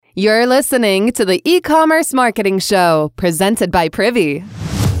You're listening to the E-Commerce Marketing Show, presented by Privy.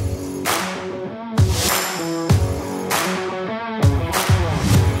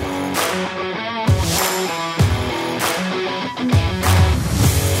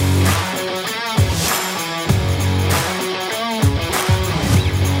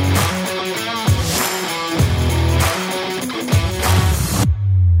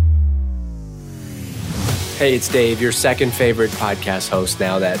 Hey, it's Dave, your second favorite podcast host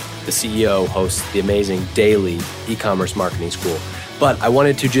now that the CEO hosts the amazing daily e-commerce marketing school. But I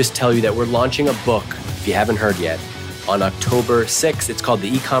wanted to just tell you that we're launching a book, if you haven't heard yet, on October 6th. It's called the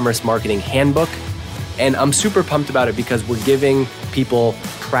E-Commerce Marketing Handbook. And I'm super pumped about it because we're giving people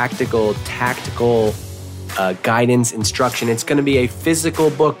practical, tactical guidance, instruction. It's going to be a physical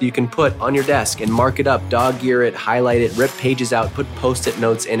book that you can put on your desk and mark it up, dog ear it, highlight it, rip pages out, put Post-it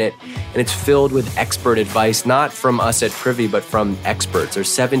notes in it. And it's filled with expert advice, not from us at Privy, but from experts. There's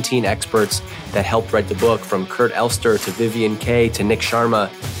 17 experts that helped write the book, from Kurt Elster to Vivian Kaye to Nick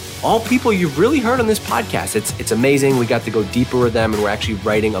Sharma. All people you've really heard on this podcast. It's amazing. We got to go deeper with them, and we're actually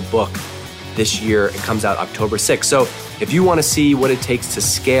writing a book this year. It comes out October 6th. So if you want to see what it takes to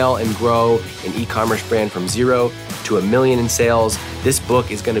scale and grow an e-commerce brand from 0 to $1 million in sales, this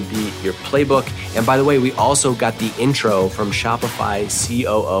book is going to be your playbook. And by the way, we also got the intro from Shopify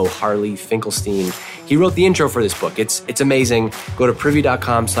COO Harley Finkelstein. He wrote the intro for this book. It's amazing. Go to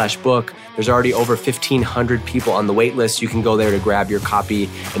privy.com/book. There's already over 1,500 people on the wait list. You can go there to grab your copy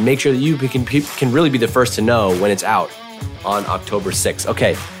and make sure that you can really be the first to know when it's out on October 6th.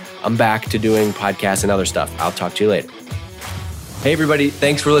 Okay, I'm back to doing podcasts and other stuff. I'll talk to you later. Hey everybody,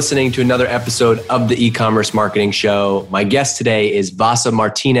 thanks for listening to another episode of the E-Commerce Marketing Show. My guest today is Vasa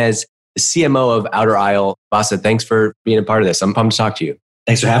Martinez, the CMO of Outer Isle. Vasa, thanks for being a part of this. I'm pumped to talk to you.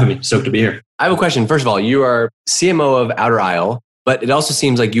 Thanks for having me. Stoked to be here. I have a question. First of all, you are CMO of Outer Isle, but it also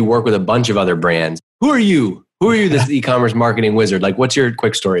seems like you work with a bunch of other brands. Who are you? This e-commerce marketing wizard? Like, what's your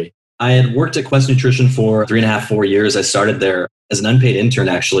quick story? I had worked at Quest Nutrition for 3.5, 4 years. I started there as an unpaid intern,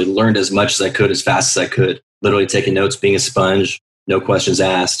 actually. Learned as much as I could, as fast as I could. Literally taking notes, being a sponge, no questions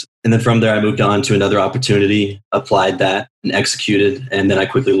asked. And then from there, I moved on to another opportunity, applied that and executed. And then I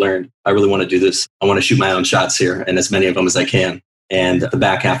quickly learned, I really want to do this. I want to shoot my own shots here, and as many of them as I can. And the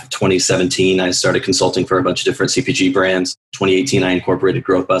back half of 2017, I started consulting for a bunch of different CPG brands. 2018, I incorporated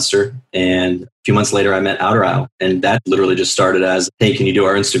GrowthBuster. And a few months later, I met Outer Isle. And that literally just started as, hey, can you do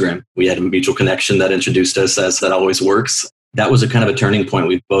our Instagram? We had a mutual connection that introduced us, as that always works. That was a kind of a turning point.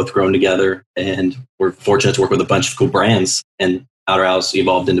 We've both grown together, and we're fortunate to work with a bunch of cool brands. And Outer Isle's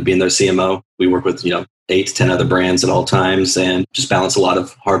evolved into being their CMO. We work with 8 to 10 other brands at all times, and just balance a lot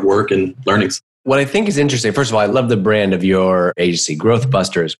of hard work and learnings. What I think is interesting, first of all, I love the brand of your agency,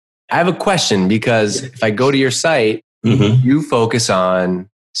 GrowthBusters. I have a question, because if I go to your site, you focus on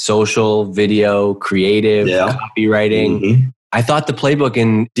social, video, creative, copywriting. I thought the playbook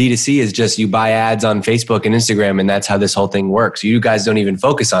in D2C is just you buy ads on Facebook and Instagram, and that's how this whole thing works. You guys don't even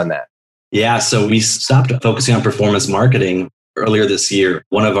focus on that. Yeah, so we stopped focusing on performance marketing earlier this year.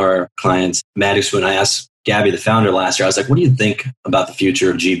 One of our clients, Maddox, when I asked Gabby, the founder, last year, I was like, what do you think about the future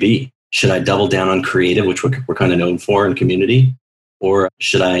of GB? Should I double down on creative, which we're kind of known for in community? Or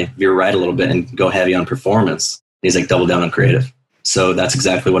should I veer right a little bit and go heavy on performance? And he's like, double down on creative. So that's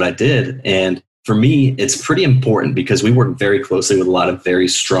exactly what I did. And for me, it's pretty important because we work very closely with a lot of very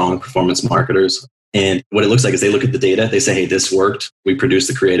strong performance marketers. And what it looks like is they look at the data, they say, hey, this worked. We produce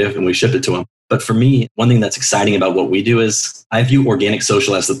the creative and we ship it to them. But for me, one thing that's exciting about what we do is I view organic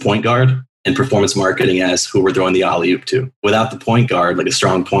social as the point guard and performance marketing as who we're throwing the alley-oop to. Without the point guard, like a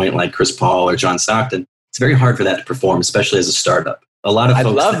strong point like Chris Paul or John Stockton, it's very hard for that to perform, especially as a startup. A lot of folks... I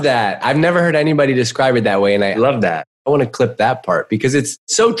love that. I've never heard anybody describe it that way, and I love that. I want to clip that part because it's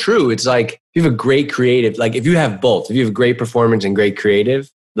so true. It's like, if you have a great creative, like if you have both, if you have great performance and great creative,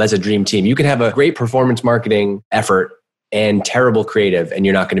 that's a dream team. You can have a great performance marketing effort and terrible creative, and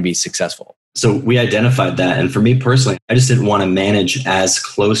you're not going to be successful. So we identified that. And for me personally, I just didn't want to manage as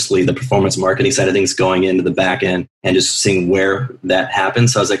closely the performance marketing side of things going into the back end and just seeing where that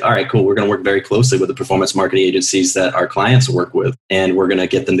happens. So I was like, all right, cool. We're going to work very closely with the performance marketing agencies that our clients work with. And we're going to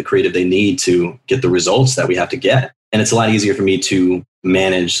get them the creative they need to get the results that we have to get. And it's a lot easier for me to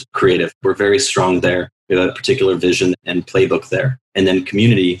manage creative. We're very strong there. We have a particular vision and playbook there. And then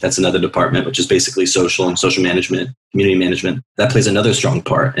community, that's another department, which is basically social and social management, community management. That plays another strong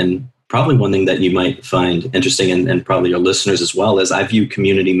part. And probably one thing that you might find interesting, and probably your listeners as well, is I view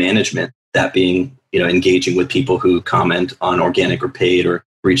community management, that being, engaging with people who comment on organic or paid or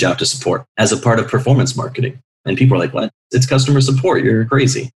reach out to support, as a part of performance marketing. And people are like, what? It's customer support. You're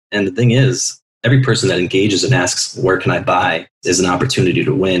crazy. And the thing is, every person that engages and asks, where can I buy, is an opportunity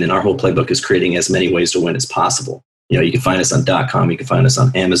to win. And our whole playbook is creating as many ways to win as possible. You can find us on .com, you can find us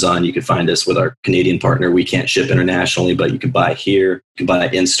on Amazon, you can find us with our Canadian partner. We can't ship internationally, but you can buy here. You can buy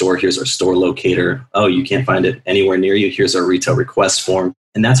in-store. Here's our store locator. Oh, you can't find it anywhere near you. Here's our retail request form.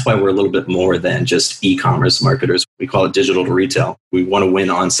 And that's why we're a little bit more than just e-commerce marketers. We call it digital to retail. We want to win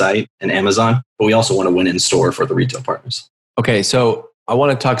on-site and Amazon, but we also want to win in-store for the retail partners. Okay, so I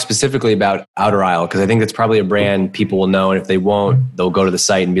want to talk specifically about Outer Isle because I think that's probably a brand people will know. And if they won't, they'll go to the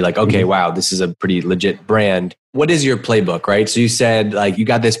site and be like, okay, wow, this is a pretty legit brand. What is your playbook, right? So you said like you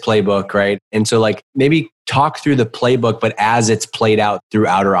got this playbook, right? And so like maybe talk through the playbook, but as it's played out through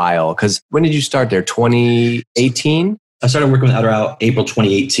Outer Isle. Because when did you start there? 2018? I started working with Outer Isle April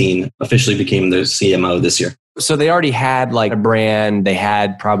 2018, officially became the CMO this year. So they already had like a brand. They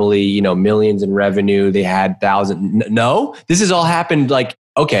had probably, millions in revenue. They had thousands. No, this has all happened like,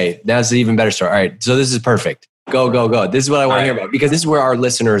 okay, that's an even better story. All right. So this is perfect. Go. This is what I want to hear about because this is where our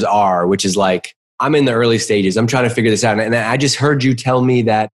listeners are, which is like, I'm in the early stages. I'm trying to figure this out. And I just heard you tell me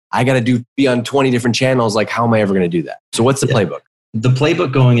that I got to be on 20 different channels. Like, how am I ever going to do that? So what's the playbook? The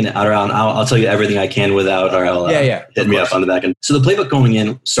playbook going into Outer Isle, I'll tell you everything I can without Outer Isle hitting me up on the back end. So the playbook going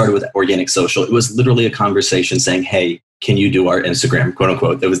in started with organic social. It was literally a conversation saying, hey, can you do our Instagram, quote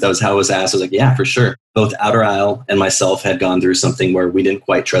unquote? That was how it was asked. I was like, yeah, for sure. Both Outer Isle and myself had gone through something where we didn't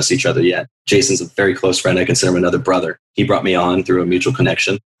quite trust each other yet. Jason's a very close friend. I consider him another brother. He brought me on through a mutual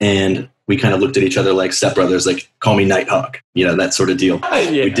connection. And we kind of looked at each other like stepbrothers, like call me Nighthawk, that sort of deal.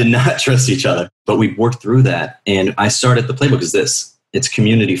 Yeah. We did not trust each other, but we worked through that. And I started, the playbook is this. It's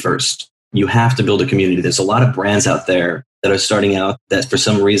community first. You have to build a community. There's a lot of brands out there that are starting out that for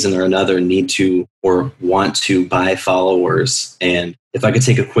some reason or another need to or want to buy followers. And if I could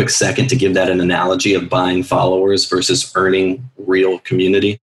take a quick second to give that an analogy of buying followers versus earning real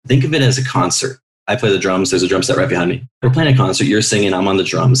community, think of it as a concert. I play the drums. There's a drum set right behind me. We're playing a concert. You're singing. I'm on the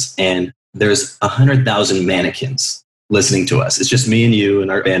drums. And there's 100,000 mannequins listening to us. It's just me and you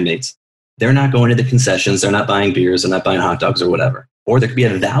and our bandmates. They're not going to the concessions. They're not buying beers. They're not buying hot dogs or whatever. Or there could be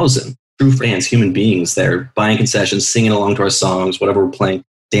 1,000 true fans, human beings there buying concessions, singing along to our songs, whatever we're playing,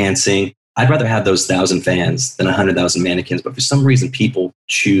 dancing. I'd rather have those 1,000 fans than 100,000 mannequins. But for some reason, people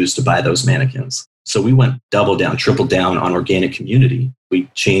choose to buy those mannequins. So we went double down, triple down on organic community. We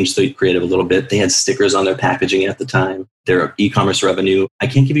changed the creative a little bit. They had stickers on their packaging at the time. Their e-commerce revenue, I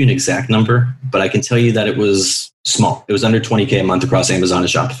can't give you an exact number, but I can tell you that it was small. It was under 20K a month across Amazon and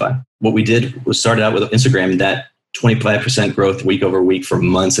Shopify. What we did was started out with Instagram, that 25% growth week over week for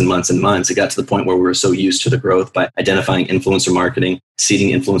months and months and months. It got to the point where we were so used to the growth by identifying influencer marketing,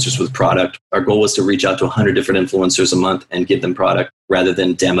 seeding influencers with product. Our goal was to reach out to 100 different influencers a month and give them product rather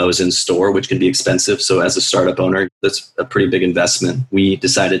than demos in store, which can be expensive. So as a startup owner, that's a pretty big investment. We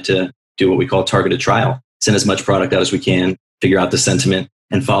decided to do what we call targeted trial. Send as much product out as we can, figure out the sentiment,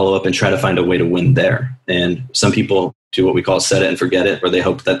 and follow up and try to find a way to win there. And some people do what we call set it and forget it, where they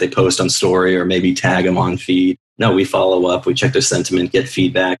hope that they post on story or maybe tag them on feed. No, we follow up, we check their sentiment, get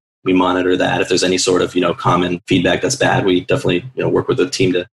feedback. We monitor that. If there's any sort of, common feedback that's bad, we definitely, work with the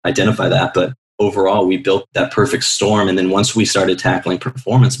team to identify that. But overall, we built that perfect storm. And then once we started tackling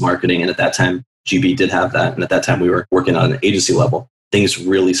performance marketing, and at that time, GB did have that. And at that time, we were working on an agency level, things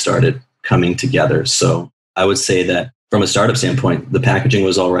really started coming together. So I would say that from a startup standpoint, the packaging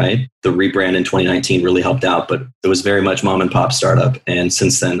was all right. The rebrand in 2019 really helped out, but it was very much mom and pop startup. And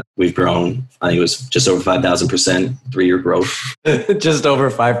since then, we've grown. I think it was just over 5,000%, 3-year growth. Just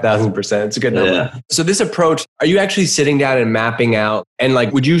over 5,000%. It's a good number. Yeah. So this approach, are you actually sitting down and mapping out? And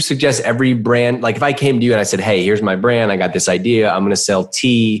would you suggest every brand, if I came to you and I said, hey, here's my brand. I got this idea. I'm going to sell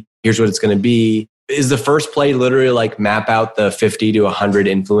tea. Here's what it's going to be. Is the first play literally map out the 50 to 100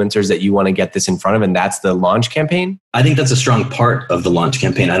 influencers that you want to get this in front of, and that's the launch campaign? I think that's a strong part of the launch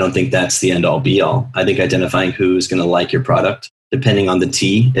campaign. I don't think that's the end all be all. I think identifying who's going to like your product, depending on the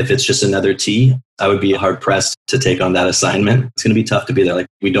tea. If it's just another tea, I would be hard pressed to take on that assignment. It's going to be tough to be there.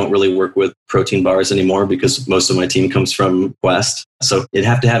 We don't really work with protein bars anymore because most of my team comes from Quest. So it'd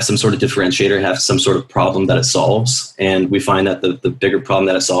have to have some sort of differentiator, have some sort of problem that it solves. And we find that the bigger problem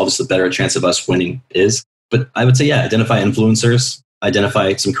that it solves, the better a chance of us winning is. But I would say, identify influencers,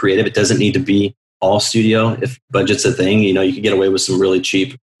 identify some creative. It doesn't need to be all studio. If budget's a thing, you can get away with some really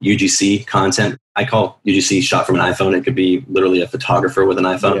cheap UGC content. I call UGC shot from an iPhone. It could be literally a photographer with an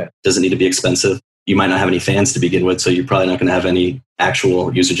iPhone. Yeah. Doesn't need to be expensive. You might not have any fans to begin with, so you're probably not going to have any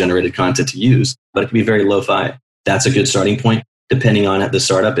actual user-generated content to use, but it can be very lo-fi. That's a good starting point. Depending on the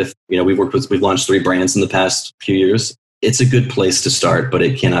startup, if we've launched 3 brands in the past few years, it's a good place to start, but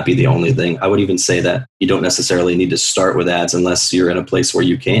it cannot be the only thing. I would even say that you don't necessarily need to start with ads unless you're in a place where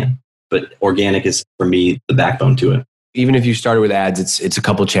you can. but organic is for me the backbone to it. Even if you started with ads, it's a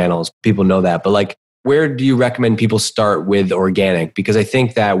couple channels. People know that. But like, where do you recommend people start with organic? Because I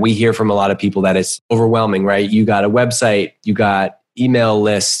think that we hear from a lot of people that it's overwhelming, right? You got a website, you got email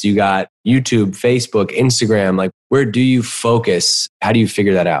lists, you got YouTube, Facebook, Instagram. Like, where do you focus? How do you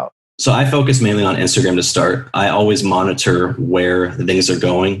figure that out? So I focus mainly on Instagram to start. I always monitor where things are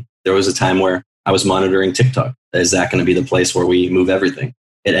going. There was a time where I was monitoring TikTok. Is that going to be the place where we move everything?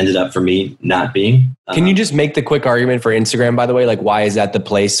 It ended up for me not being. Can you just make the quick argument for Instagram, by the way? Like, why is that the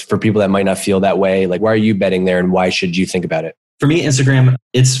place for people that might not feel that way? Like, why are you betting there and why should you think about it? For me, Instagram,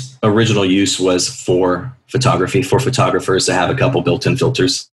 its original use was for photography, for photographers to have a couple built-in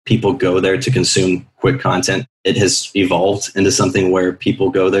filters. People go there to consume quick content. It has evolved into something where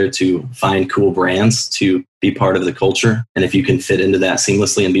people go there to find cool brands, to be part of the culture. And if you can fit into that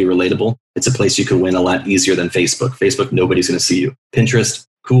seamlessly and be relatable, it's a place you could win a lot easier than Facebook. Facebook, nobody's going to see you. Pinterest,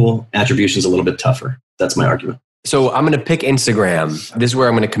 cool. Attribution's a little bit tougher. That's my argument. So I'm going to pick Instagram. This is where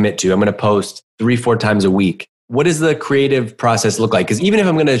I'm going to commit to. I'm going to post 3-4 times a week. What does the creative process look like? Because even if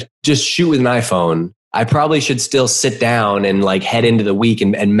I'm going to just shoot with an iPhone, I probably should still sit down and like head into the week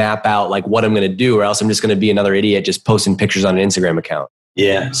and map out like what I'm going to do, or else I'm just going to be another idiot just posting pictures on an Instagram account.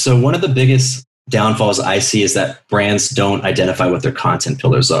 Yeah. So one of the biggest downfalls I see is that brands don't identify what their content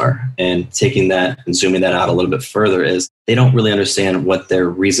pillars are. And taking that and zooming that out a little bit further is they don't really understand what their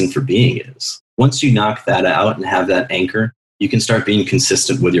reason for being is. Once you knock that out and have that anchor, you can start being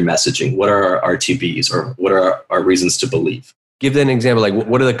consistent with your messaging. What are our RTBs, or what are our reasons to believe? Give an example. Like,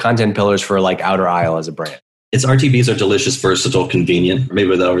 what are the content pillars for like Outer Aisle as a brand? Its RTBs are delicious, versatile, convenient, maybe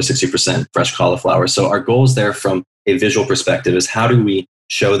with over 60% fresh cauliflower. So our goals there from a visual perspective is how do we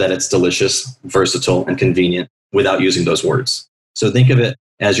show that it's delicious, versatile, and convenient without using those words? So think of it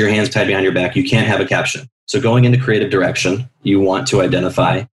as your hands tied behind your back. You can't have a caption. So going into creative direction, you want to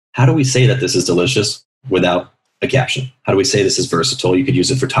identify, how do we say that this is delicious without a caption? How do we say this is versatile? You could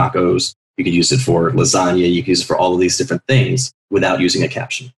use it for tacos. You could use it for lasagna. You could use it for all of these different things without using a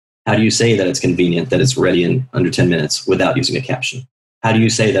caption. How do you say that it's convenient, that it's ready in under 10 minutes without using a caption? How do you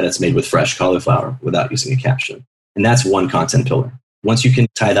say that it's made with fresh cauliflower without using a caption? And that's one content pillar. Once you can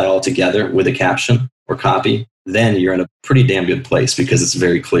tie that all together with a caption or copy, then you're in a pretty damn good place because it's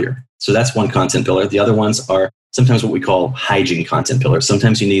very clear. So that's one content pillar. The other ones are sometimes what we call hygiene content pillars.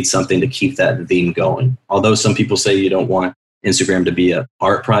 Sometimes you need something to keep that theme going. Although some people say you don't want Instagram to be an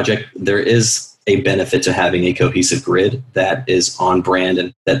art project, there is a benefit to having a cohesive grid that is on brand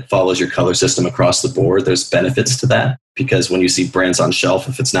and that follows your color system across the board. There's benefits to that because when you see brands on shelf,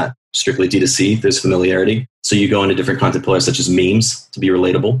 if it's not strictly D2C, there's familiarity. So you go into different content pillars such as memes to be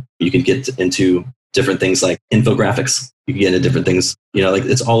relatable. You can get into different things like infographics. You can get into different things, like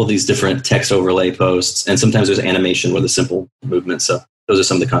it's all of these different text overlay posts. And sometimes there's animation with a simple movement. So those are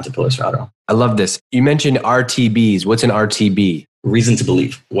some of the content pillars for Outer. I love this. You mentioned RTBs. What's an RTB? Reason to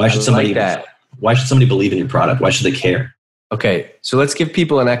believe. Why should somebody believe in your product? Why should they care? Okay, so let's give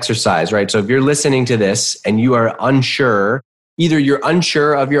people an exercise, right? So if you're listening to this and you are unsure, either you're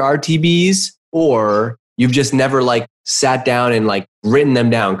unsure of your RTBs or you've just never sat down and written them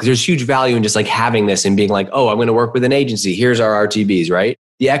down, because there's huge value in just having this and being like, oh, I'm going to work with an agency. Here's our RTBs, right?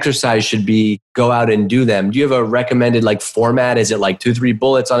 The exercise should be go out and do them. Do you have a recommended format? Is it 2-3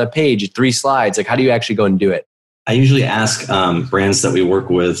 bullets on a page, 3 slides? How do you actually go and do it? I usually ask brands that we work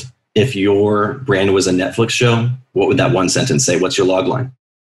with, if your brand was a Netflix show, what would that one sentence say? What's your log line?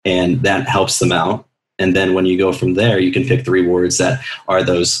 And that helps them out. And then when you go from there, you can pick 3 words that are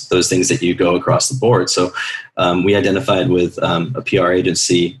those things that you go across the board. So we identified with a PR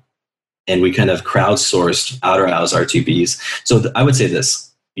agency and we kind of crowdsourced Outer Aisle's RTBs. So I would say this,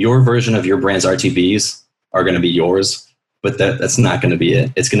 your version of your brand's RTBs are going to be yours, but that's not going to be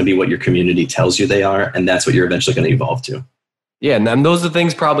it. It's going to be what your community tells you they are. And that's what you're eventually going to evolve to. Yeah, and those are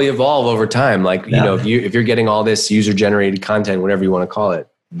things probably evolve over time. If you're getting all this user-generated content, whatever you want to call it,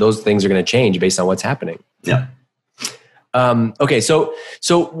 those things are going to change based on what's happening. Yeah. Okay. So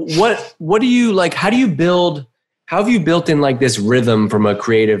what do you like? How have you built in this rhythm from a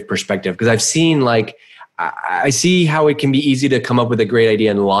creative perspective? Because I've seen I see how it can be easy to come up with a great idea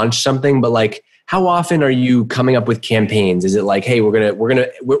and launch something, but how often are you coming up with campaigns? Is it hey,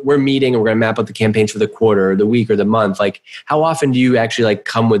 we're meeting and we're gonna map out the campaigns for the quarter or the week or the month? How often do you actually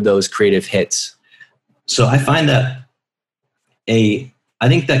come with those creative hits? So I find that I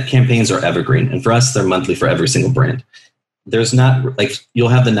think that campaigns are evergreen, and for us, they're monthly for every single brand. There's not you'll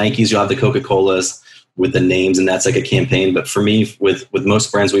have the Nikes, you'll have the Coca-Colas with the names, and that's a campaign. But for me, with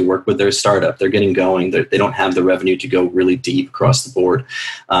most brands we work with, they're a startup. They're getting going. They don't have the revenue to go really deep across the board.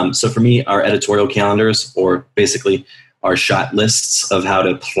 So for me, our editorial calendars, or basically our shot lists of how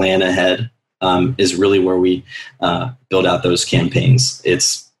to plan ahead is really where we build out those campaigns.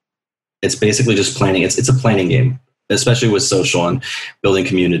 It's basically just planning. It's a planning game, especially with social and building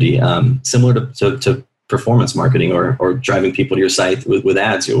community, similar to performance marketing or driving people to your site with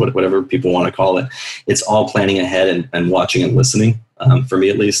ads, or whatever people want to call it. It's all planning ahead and watching and listening, for me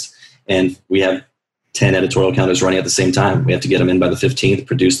at least. And we have 10 editorial calendars running at the same time. We have to get them in by the 15th,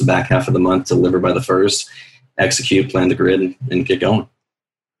 produce the back half of the month, deliver by the 1st, execute, plan the grid, and get going.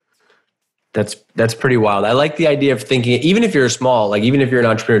 That's pretty wild. I like the idea of thinking, even if you're small, like even if you're an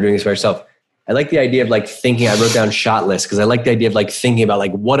entrepreneur doing this by yourself, I like the idea of like thinking, I wrote down shot lists because I like the idea of like thinking about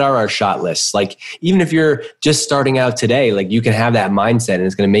like, what are our shot lists? Like, even if you're just starting out today, like you can have that mindset and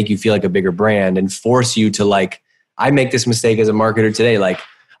it's going to make you feel like a bigger brand and force you to like, I make this mistake as a marketer today, like,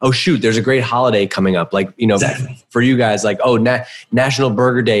 oh shoot, there's a great holiday coming up. Like, exactly. For you guys, like, oh, National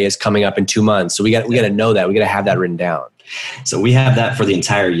Burger Day is coming up in 2 months. So we got to know that. We got to have that written down. So we have that for the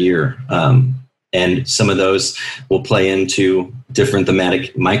entire year. And some of those will play into different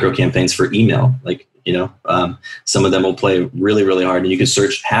thematic micro campaigns for email. Like, some of them will play really, really hard, and you can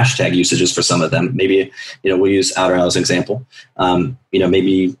search hashtag usages for some of them. Maybe, we'll use Outer Isle as an example.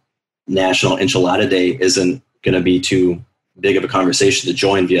 Maybe National Enchilada Day isn't going to be too big of a conversation to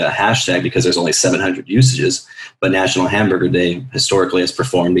join via a hashtag because there's only 700 usages, but National Hamburger Day historically has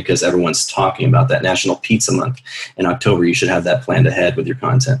performed because everyone's talking about that. National Pizza Month in October, you should have that planned ahead with your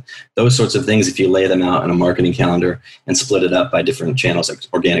content. Those sorts of things, if you lay them out on a marketing calendar and split it up by different channels like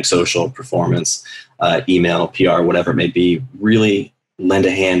organic, social, performance, email, PR, whatever it may be, really lend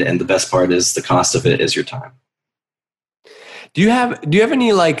a hand. And the best part is the cost of it is your time. Do you have any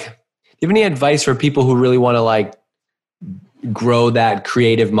advice for people who really want to like grow that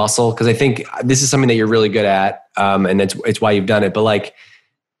creative muscle? Because I think this is something that you're really good at, and it's why you've done it. But like,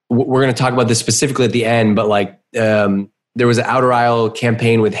 we're going to talk about this specifically at the end. But like, there was an Outer Isle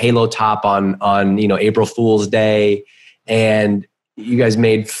campaign with Halo Top on April Fool's Day, and you guys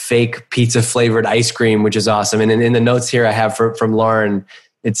made fake pizza flavored ice cream, which is awesome. And in the notes here I have from Lauren,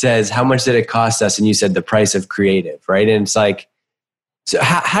 it says, "How much did it cost us?" And you said the price of creative, right? And it's like, so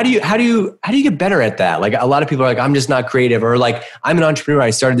how do you get better at that? Like, a lot of people are like, I'm just not creative, or like, I'm an entrepreneur, I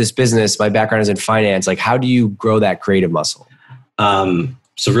started this business, my background is in finance. Like, how do you grow that creative muscle?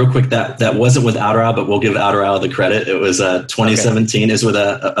 So real quick, that wasn't with Outer Isle, but we'll give Outer Isle the credit. It was 2017 is with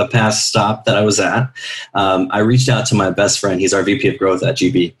a past stop that I was at. I reached out to my best friend. He's our VP of growth at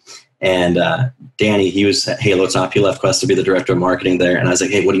GB. And Danny, he was at Halo Top. He left Quest to be the director of marketing there. And I was like,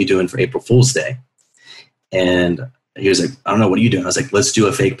 hey, what are you doing for April Fool's Day? And he was like, I don't know, what are you doing? I was like, let's do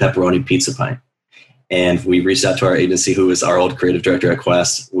a fake pepperoni pizza pie. And we reached out to our agency, who was our old creative director at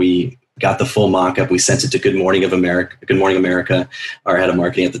Quest. We got the full mock-up. We sent it to Good Morning America. Our head of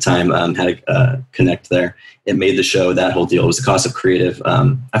marketing at the time had a connect there. It made the show, that whole deal. It was the cost of creative.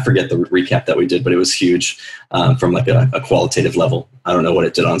 I forget the recap that we did, but it was huge from like a qualitative level. I don't know what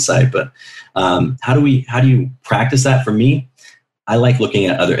it did on site, but how do you practice that? For me, I like looking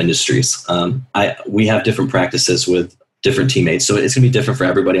at other industries. We have different practices with different teammates. So it's going to be different for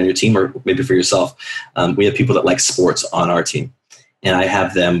everybody on your team, or maybe for yourself. We have people that like sports on our team, and I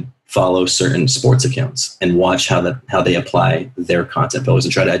have them follow certain sports accounts and watch how they apply their content pillars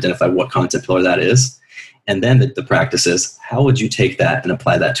and try to identify what content pillar that is. And then the practice is, how would you take that and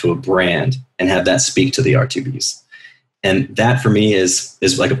apply that to a brand and have that speak to the RTBs? And that for me is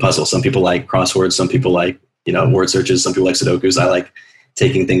like a puzzle. Some people like crosswords, some people like word searches, some people like Sudokus. I like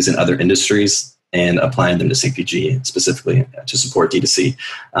taking things in other industries and applying them to CPG, specifically to support D2C.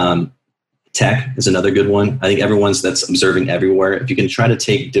 Tech is another good one. I think everyone's that's observing everywhere. If you can try to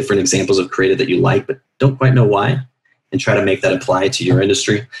take different examples of creative that you like, but don't quite know why, and try to make that apply to your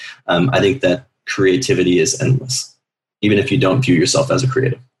industry, I think that creativity is endless, even if you don't view yourself as a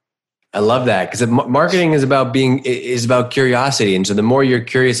creative. I love that, because marketing is about curiosity. And so the more you're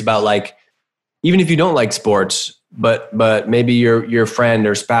curious about, like, even if you don't like sports, but maybe your friend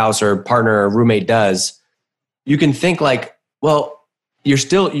or spouse or partner or roommate does, you can think like, well,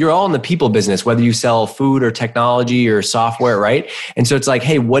 you're all in the people business, whether you sell food or technology or software, right? And so it's like,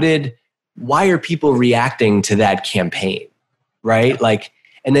 hey, why are people reacting to that campaign, right? Like,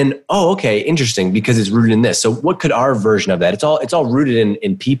 and then, oh, okay, interesting, because it's rooted in this. So what could our version of that? It's all rooted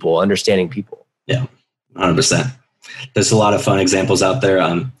in people, understanding people. Yeah, 100%. There's a lot of fun examples out there.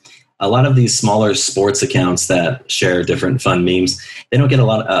 A lot of these smaller sports accounts that share different fun memes, they don't get a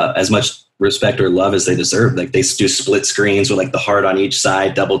lot as much respect or love as they deserve. Like, they do split screens with like the heart on each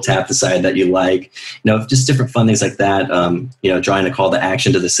side, double tap the side that you like, just different fun things like that. Trying to call the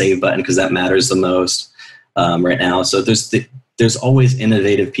action to the save button because that matters the most right now. So there's there's always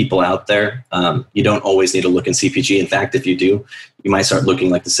innovative people out there. You don't always need to look in CPG. In fact, if you do, you might start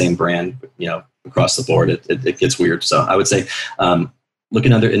looking like the same brand, across the board. It gets weird. So I would say, look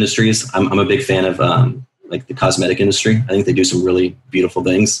in other industries. I'm a big fan of like the cosmetic industry. I think they do some really beautiful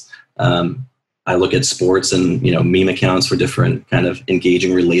things. I look at sports and, meme accounts for different kind of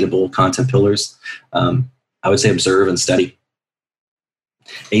engaging, relatable content pillars. I would say observe and study.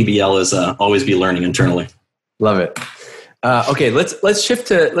 ABL is always be learning internally. Love it. Okay, let's shift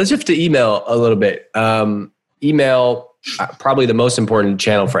to email a little bit. Email, probably the most important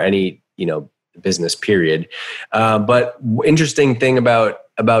channel for any business, period. But interesting thing about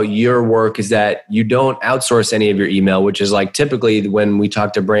your work is that you don't outsource any of your email, which is like typically when we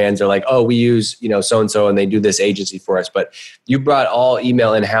talk to brands, they're like, oh, we use so-and-so and they do this agency for us. But you brought all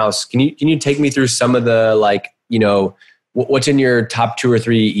email in-house. Can you take me through some of the what's in your top 2 or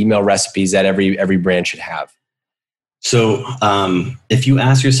 3 email recipes that every brand should have? So if you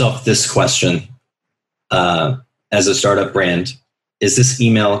ask yourself this question as a startup brand, is this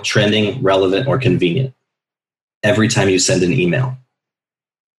email trending, relevant, or convenient? Every time you send an email,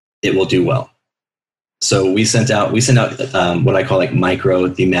 it will do well. So we sent out what I call like micro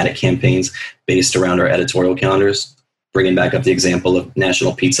thematic campaigns based around our editorial calendars, bringing back up the example of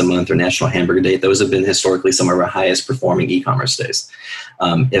National Pizza Month or National Hamburger Day. Those have been historically some of our highest performing e-commerce days.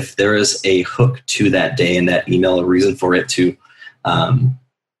 If there is a hook to that day in that email, a reason for it to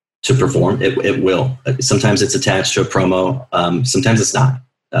perform, it will. Sometimes it's attached to a promo. Sometimes it's not.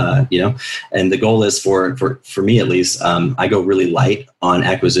 And the goal is for me at least, I go really light on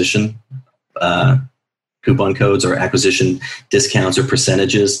acquisition coupon codes or acquisition discounts or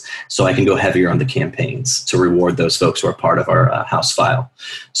percentages, so I can go heavier on the campaigns to reward those folks who are part of our house file.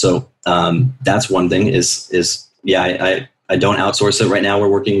 So that's one thing I don't outsource it right now. We're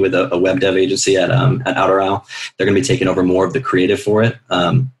working with a web dev agency at Outer Owl. They're going to be taking over more of the creative for it,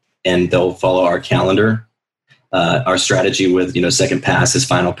 and they'll follow our calendar. Our strategy with second passes,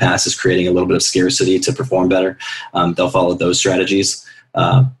 final passes, creating a little bit of scarcity to perform better. They'll follow those strategies.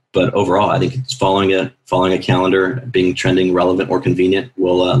 But overall, I think it's following a calendar, being trending, relevant, or convenient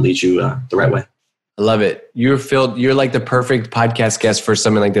will lead you the right way. I love it. You're like the perfect podcast guest for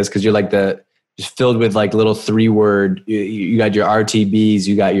something like this, because you're like just filled with like little 3-word. You got your RTBs,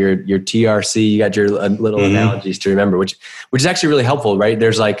 you got your TRC, you got your little analogies to remember, which is actually really helpful, right?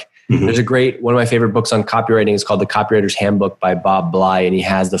 There's like there's a great, one of my favorite books on copywriting is called The Copywriter's Handbook by Bob Bly, and he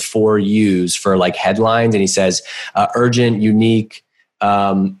has the 4 U's for like headlines, and he says urgent, unique,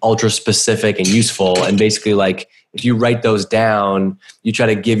 ultra specific, and useful. And basically, like if you write those down, you try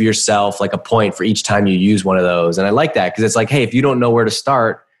to give yourself like a point for each time you use one of those. And I like that because it's like, hey, if you don't know where to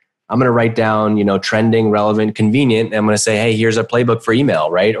start, I'm going to write down, trending, relevant, convenient. And I'm going to say, hey, here's a playbook for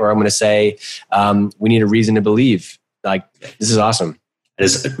email, right? Or I'm going to say, we need a reason to believe. Like, this is awesome. I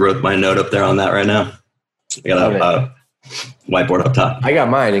just wrote my note up there on that right now. I got a whiteboard up top. I got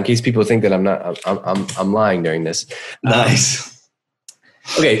mine in case people think that I'm lying during this. Nice.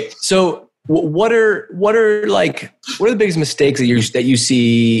 Okay, so what are the biggest mistakes that you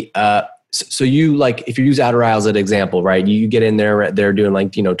see? So you, like, if you use Outer Owl as an example, right? You get in there, they're doing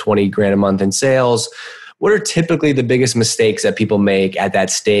like $20,000 a month in sales. What are typically the biggest mistakes that people make at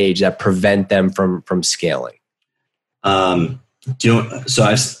that stage that prevent them from scaling? So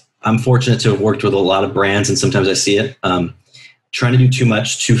I'm fortunate to have worked with a lot of brands, and sometimes I see it trying to do too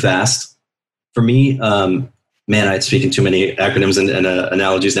much too fast. For me, man, I'm speaking too many acronyms and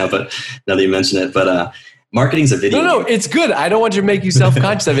analogies now, but now that you mention it, but marketing's a video. No, it's good. I don't want you to make you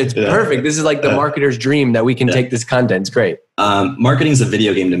self-conscious of it. It's perfect. This is like the marketer's dream that we can take this content. It's great. Marketing's a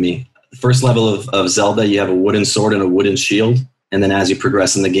video game to me. The first level of Zelda, you have a wooden sword and a wooden shield. And then as you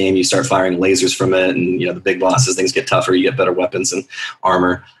progress in the game, you start firing lasers from it. And, the big bosses, things get tougher. You get better weapons and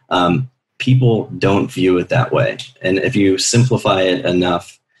armor. People don't view it that way. And if you simplify it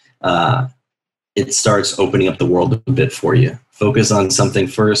enough, it starts opening up the world a bit for you. Focus on something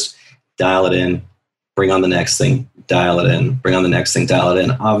first, dial it in, bring on the next thing, dial it in, bring on the next thing, dial it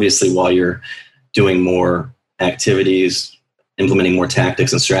in. Obviously, while you're doing more activities, implementing more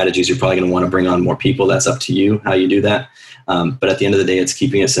tactics and strategies, you're probably going to want to bring on more people. That's up to you how you do that. But at the end of the day, it's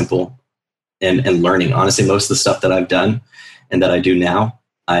keeping it simple and learning. Honestly, most of the stuff that I've done and that I do now,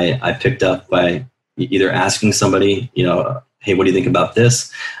 I picked up by either asking somebody, hey, what do you think about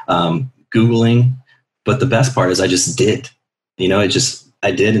this? Googling. But the best part is I just did.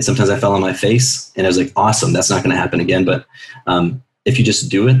 I did, and sometimes I fell on my face, and I was like, awesome, that's not going to happen again. But if you just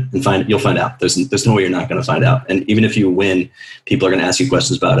do it and you'll find out. There's no way you're not going to find out. And even if you win, people are going to ask you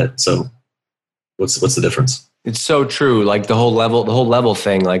questions about it. So what's the difference? It's so true. Like the whole level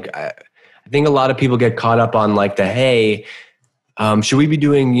thing. Like I think a lot of people get caught up on like hey, should we be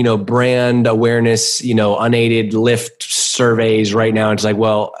doing, brand awareness, unaided lift surveys right now? And it's like,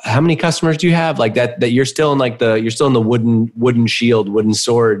 well, how many customers do you have? Like that you're still in the wooden shield, wooden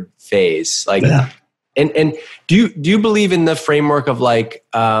sword phase. Like, yeah. And do you believe in the framework of like,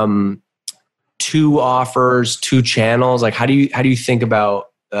 2 offers, 2 channels? Like, how do you think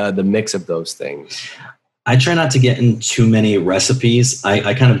about the mix of those things? I try not to get in too many recipes.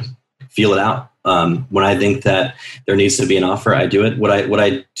 I kind of feel it out. When I think that there needs to be an offer, I do it. What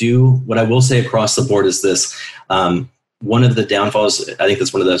I will say across the board is this. One of the downfalls, I think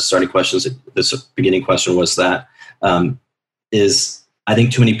that's one of the starting questions, this beginning question was that, is I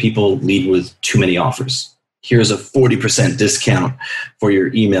think too many people lead with too many offers. Here's a 40% discount for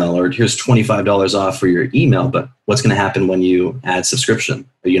your email, or here's $25 off for your email. But what's going to happen when you add subscription?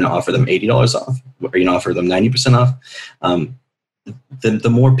 Are you going to offer them $80 off? Are you going to offer them 90% off? The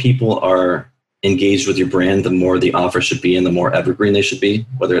more people are engaged with your brand, the more the offer should be and the more evergreen they should be,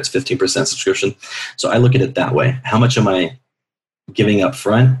 whether it's 15% subscription. So I look at it that way. How much am I giving up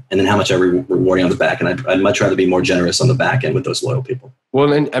front, and then how much I'm rewarding on the back? And I'd much rather be more generous on the back end with those loyal people.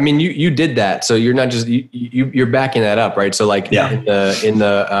 Well, and I mean, you did that. So you're not just, you're backing that up, right? So like in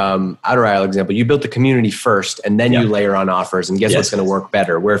the Outer Isle example, you built the community first and then you layer on offers, and guess what's going to work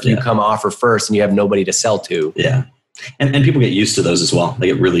better? Where if you come offer first and you have nobody to sell to. Yeah. And people get used to those as well. They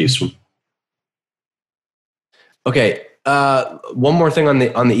get really used to them. Okay. One more thing on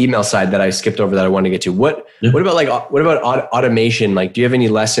the email side that I skipped over that I wanted to get to. What about automation? Like, do you have any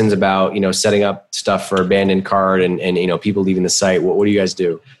lessons about, setting up stuff for abandoned cart and people leaving the site? What do you guys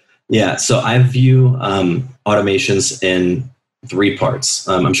do? Yeah. So I view automations in 3 parts.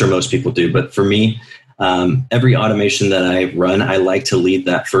 I'm sure most people do, but for me, every automation that I run, I like to lead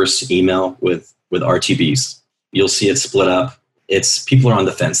that first email with RTBs. You'll see it split up. People are on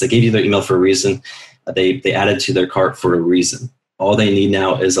the fence. They gave you their email for a reason. They added to their cart for a reason. All they need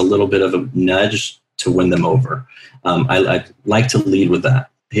now is a little bit of a nudge to win them over. I like to lead with that.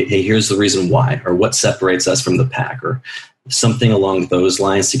 Hey, here's the reason why, or what separates us from the pack, or something along those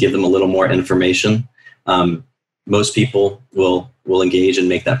lines to give them a little more information. Most people will engage and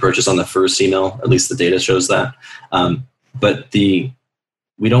make that purchase on the first email. At least the data shows that. But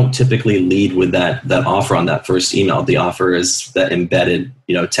we don't typically lead with that offer on that first email. The offer is that embedded,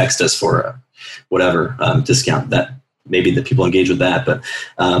 text us for whatever discount. That maybe the people engage with that. But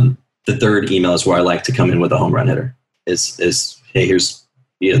the third email is where I like to come in with a home run hitter. Is hey, here's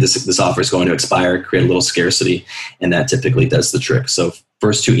this offer is going to expire. Create a little scarcity, and that typically does the trick. So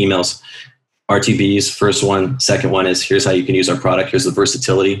first 2 emails, RTBs. First one, second one is here's how you can use our product. Here's the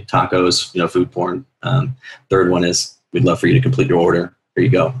versatility, tacos, food porn. Third one is we'd love for you to complete your order. Here you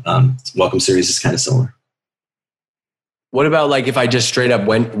go. Welcome series is kind of similar. What about like if I just straight up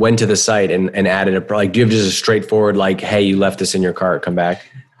went to the site and added do you have just a straightforward like, hey, you left this in your cart, come back?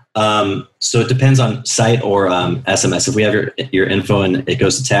 So it depends on site or SMS. If we have your info and it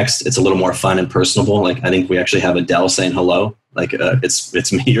goes to text, it's a little more fun and personable. Like I think we actually have Adele saying hello, like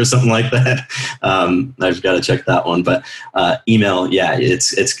it's me or something like that. I've got to check that one. But email, yeah,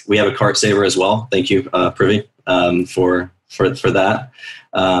 it's we have a cart saver as well. Thank you, Privy, for that.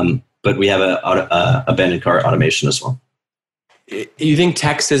 But we have a abandoned cart automation as well. You think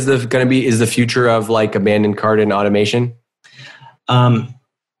text is the future of like abandoned cart and automation?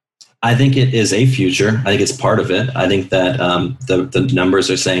 I think it is a future. I think it's part of it. I think that the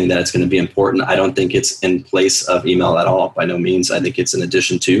numbers are saying that it's going to be important. I don't think it's in place of email at all, by no means. I think it's in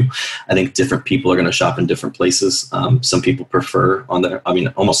addition to. I think different people are going to shop in different places. Some people prefer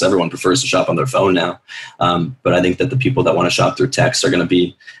almost everyone prefers to shop on their phone now. But I think that the people that want to shop through text are going to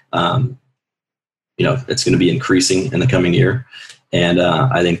be, it's going to be increasing in the coming year. And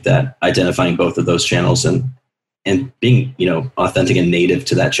I think that identifying both of those channels and being, authentic and native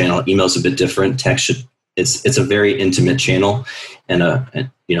to that channel. Email is a bit different. Text it's a very intimate channel, and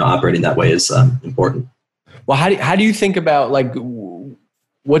operating that way is important. Well, how do you think about like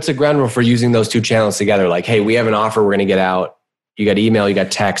what's the ground rule for using those 2 channels together? Like, hey, we have an offer we're going to get out. You got email, you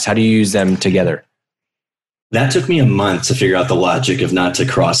got text. How do you use them together? That took me a month to figure out the logic of not to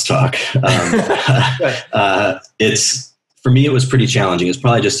crosstalk. For me, it was pretty challenging. It's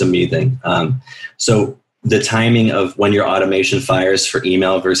probably just a me thing. So the timing of when your automation fires for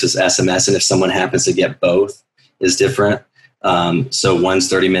email versus SMS, and if someone happens to get both, is different. So one's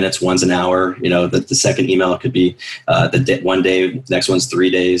 30 minutes, one's an hour. The second email could be one day, next one's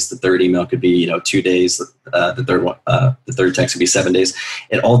 3 days. The third email could be 2 days. The third text could be 7 days.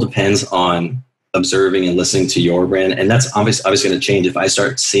 It all depends on observing and listening to your brand, and that's obviously going to change. If I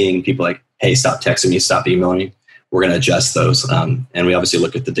start seeing people like, hey, stop texting me, stop emailing me, we're going to adjust those. And we obviously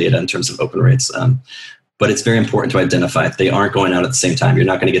look at the data in terms of open rates. but it's very important to identify they aren't going out at the same time. You're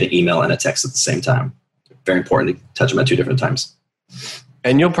not going to get an email and a text at the same time. Very important to touch them at 2 different times.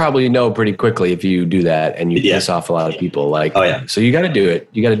 And you'll probably know pretty quickly if you do that and you piss off a lot of people. Like, oh yeah. So you got to do it.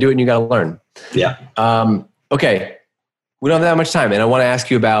 You got to do it and you got to learn. Yeah. Okay. We don't have that much time. And I want to ask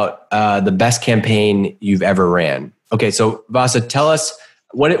you about the best campaign you've ever ran. Okay. So Vasa, tell us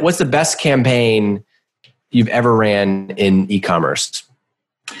what's the best campaign you've ever ran in e-commerce?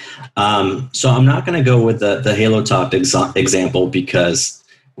 So I'm not going to go with the Halo Top example because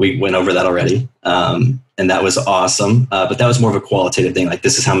we went over that already. And that was awesome. But that was more of a qualitative thing. Like,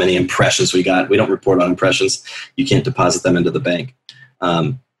 this is how many impressions we got. We don't report on impressions. You can't deposit them into the bank.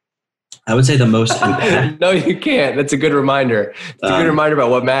 I would say the most impact. No, you can't. That's a good reminder. It's a good reminder about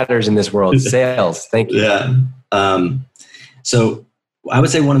what matters in this world. Sales. Thank you. Yeah. So I would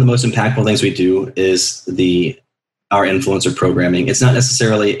say one of the most impactful things we do is our influencer programming. It's not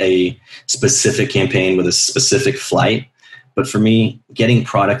necessarily a specific campaign with a specific flight, but for me, getting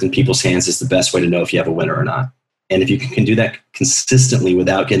product in people's hands is the best way to know if you have a winner or not. And if you can do that consistently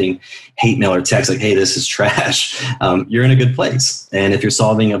without getting hate mail or text like, hey, this is trash, you're in a good place. And if you're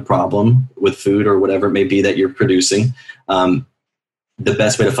solving a problem with food or whatever it may be that you're producing, the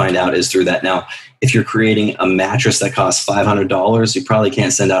best way to find out is through that. Now, if you're creating a mattress that costs $500, you probably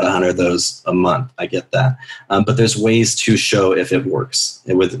can't send out 100 of those a month. I get that. But there's ways to show if it works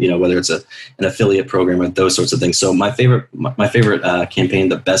with, whether it's an affiliate program or those sorts of things. So my favorite campaign,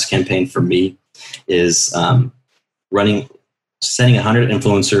 the best campaign for me is sending 100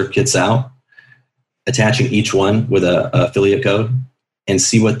 influencer kits out, attaching each one with a affiliate code, and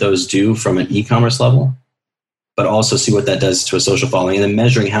see what those do from an e-commerce level, but also see what that does to a social following, and then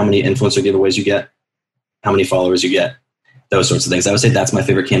measuring how many influencer giveaways you get, how many followers you get, those sorts of things. I would say that's my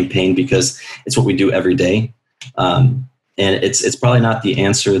favorite campaign because it's what we do every day. And it's probably not the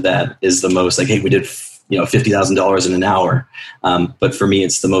answer that is the most like, hey, we did $50,000 in an hour. But for me,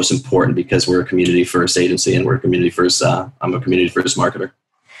 it's the most important because we're a community first agency and we're a community first. I'm a community first marketer.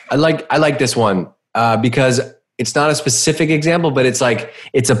 I like this one because it's not a specific example, but it's a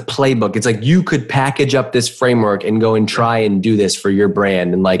playbook. It's like you could package up this framework and go and try and do this for your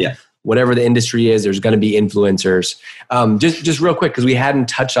brand. And whatever the industry is, there's going to be influencers. Just real quick, because we hadn't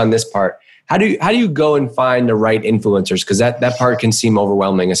touched on this part. How do you go and find the right influencers? Because that part can seem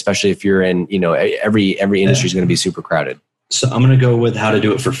overwhelming, especially if you're in, every industry is going to be super crowded. So I'm going to go with how to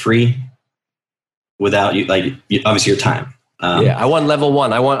do it for free without obviously your time. I want level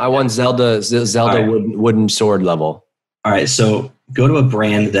 1. I want Zelda right. wooden sword level. All right. So go to a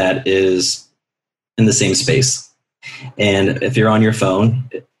brand that is in the same space. And if you're on your phone,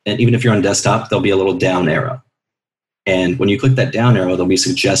 and even if you're on desktop, there'll be a little down arrow. And when you click that down arrow, there'll be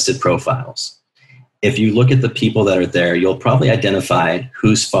suggested profiles. If you look at the people that are there, you'll probably identify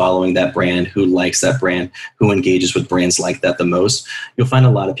who's following that brand, who likes that brand, who engages with brands like that the most. You'll find a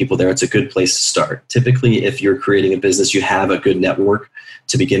lot of people there. It's a good place to start. Typically, if you're creating a business, you have a good network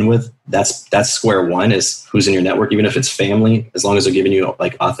to begin with. That's square one, is who's in your network, even if it's family, as long as they're giving you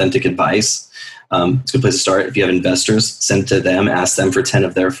authentic advice. It's a good place to start. If you have investors, send to them, ask them for 10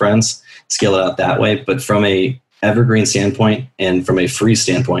 of their friends, scale it out that way. But from a evergreen standpoint and from a free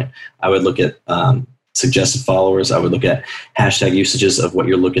standpoint, I would look at suggested followers. I would look at hashtag usages of what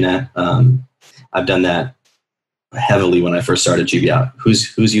you're looking at. I've done that heavily when I first started GBOut.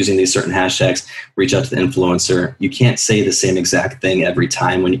 Who's using these certain hashtags? Reach out to the influencer. You can't say the same exact thing every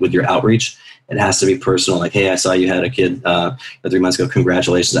time with your outreach. It has to be personal. Like, hey, I saw you had a kid 3 months ago.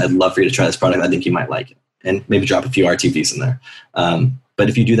 Congratulations. I'd love for you to try this product. I think you might like it. And maybe drop a few RTVs in there. But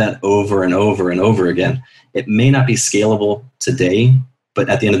if you do that over and over and over again, it may not be scalable today, but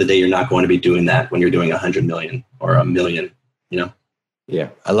at the end of the day, you're not going to be doing that when you're doing 100 million or a million, Yeah,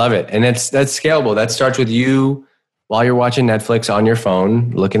 I love it. And that's scalable. That starts with you while you're watching Netflix on your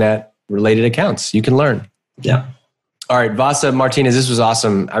phone, looking at related accounts. You can learn. Yeah. All right, Vasa Martinez, this was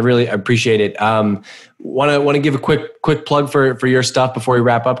awesome. I really appreciate it. Want to give a quick plug for your stuff before we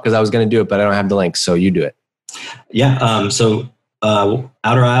wrap up, because I was going to do it, but I don't have the link, so you do it. Yeah. So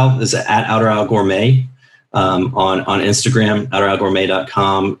Outer Isle is at Outer Isle Gourmet on Instagram,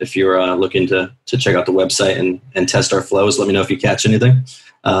 outerilegourmet.com. If you're looking to check out the website and test our flows, let me know if you catch anything.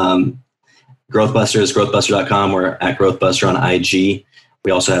 Growthbuster is growthbuster.com. We're at Growthbuster on IG.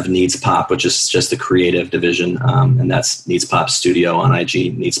 We also have Needs Pop, which is just the creative division, and that's Needs Pop Studio on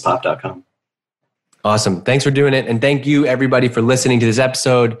IG, needspop.com. Awesome. Thanks for doing it. And thank you, everybody, for listening to this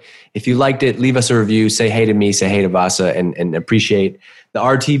episode. If you liked it, leave us a review. Say hey to me, say hey to Vasa, and appreciate the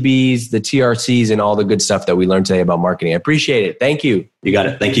RTBs, the TRCs, and all the good stuff that we learned today about marketing. I appreciate it. Thank you. You got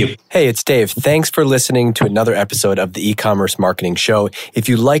it. Thank you. Hey, it's Dave. Thanks for listening to another episode of the E-Commerce Marketing Show. If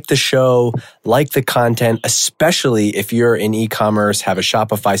you like the show, like the content, especially if you're in e-commerce, have a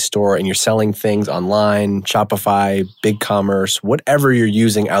Shopify store and you're selling things online, Shopify, BigCommerce, whatever you're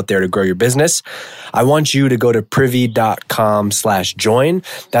using out there to grow your business, I want you to go to privy.com/join.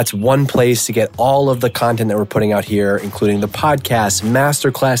 That's one place to get all of the content that we're putting out here, including the podcast,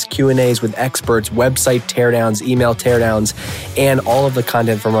 masterclass Q&As with experts, website teardowns, email teardowns, and all of the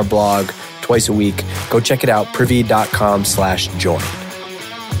content from our blog twice a week. Go check it out, privy.com/join.